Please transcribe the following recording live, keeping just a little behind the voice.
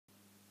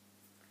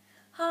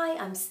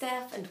I'm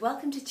Steph and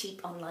welcome to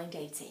Cheap Online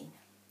Dating.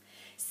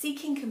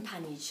 Seeking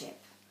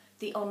Companionship,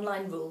 the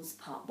Online Rules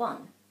Part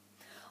 1.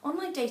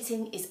 Online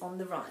dating is on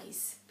the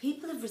rise.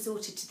 People have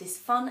resorted to this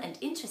fun and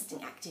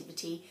interesting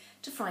activity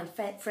to find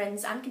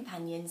friends and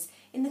companions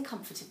in the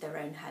comfort of their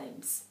own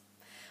homes.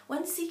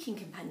 When seeking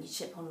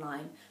companionship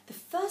online, the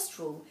first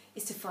rule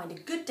is to find a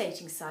good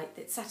dating site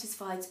that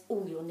satisfies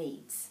all your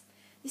needs.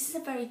 This is a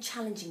very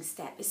challenging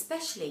step,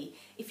 especially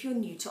if you're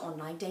new to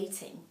online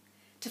dating.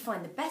 To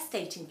find the best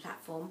dating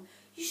platform,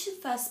 you should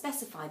first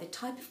specify the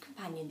type of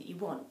companion that you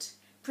want.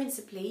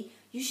 Principally,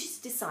 you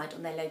should decide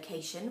on their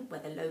location,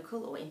 whether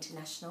local or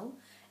international,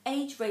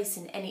 age, race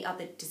and any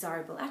other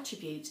desirable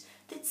attribute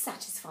that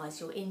satisfies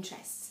your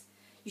interests.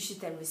 You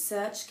should then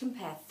research,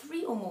 compare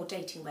 3 or more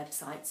dating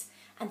websites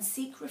and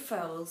seek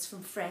referrals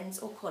from friends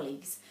or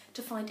colleagues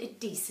to find a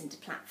decent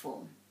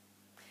platform.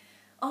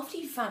 After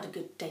you've found a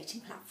good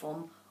dating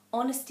platform,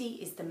 honesty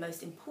is the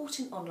most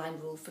important online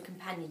rule for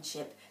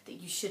companionship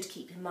that you should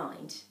keep in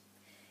mind.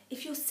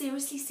 If you're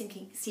seriously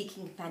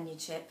seeking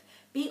companionship,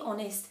 be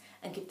honest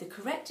and give the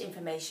correct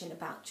information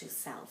about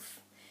yourself.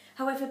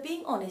 However,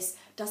 being honest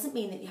doesn't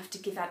mean that you have to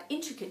give out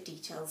intricate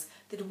details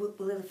that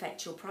will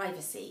affect your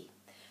privacy.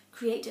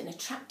 Create an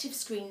attractive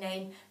screen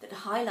name that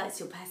highlights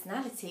your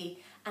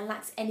personality and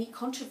lacks any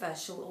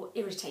controversial or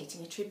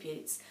irritating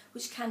attributes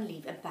which can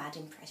leave a bad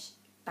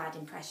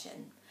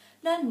impression.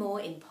 Learn more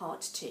in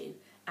Part 2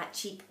 at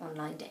Cheap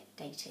Online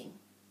Dating.